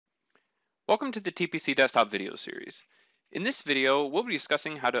Welcome to the TPC Desktop video series. In this video, we'll be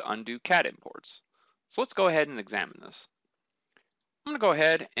discussing how to undo CAD imports. So let's go ahead and examine this. I'm going to go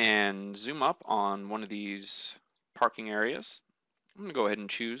ahead and zoom up on one of these parking areas. I'm going to go ahead and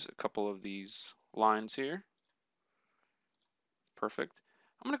choose a couple of these lines here. Perfect.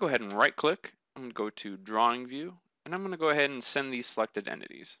 I'm going to go ahead and right click. I'm going to go to Drawing View, and I'm going to go ahead and send these selected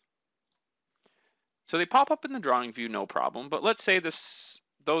entities. So they pop up in the drawing view, no problem, but let's say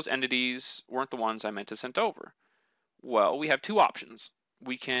those entities weren't the ones I meant to send over. Well, we have two options.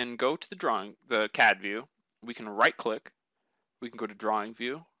 We can go to the CAD view, we can right click, we can go to drawing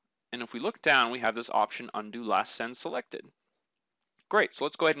view, and if we look down, we have this option undo last send selected. Great, so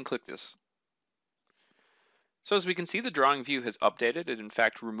let's go ahead and click this. So as we can see, the drawing view has updated. It in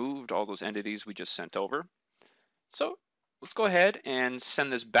fact removed all those entities we just sent over. So let's go ahead and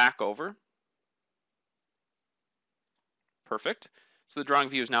send this back over. Perfect. So the drawing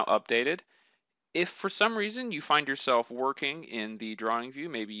view is now updated. If for some reason you find yourself working in the drawing view,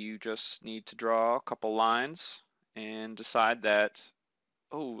 maybe you just need to draw a couple lines and decide that,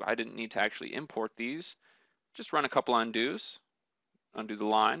 oh, I didn't need to actually import these, just run a couple undos, undo the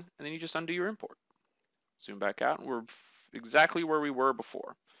line, and then you just undo your import. Zoom back out, and we're exactly where we were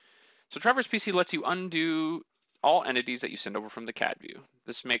before. So Traverse PC lets you undo all entities that you send over from the CAD view.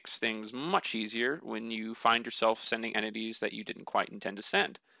 This makes things much easier when you find yourself sending entities that you didn't quite intend to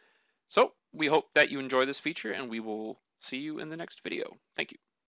send. So we hope that you enjoy this feature, and we will see you in the next video. Thank you.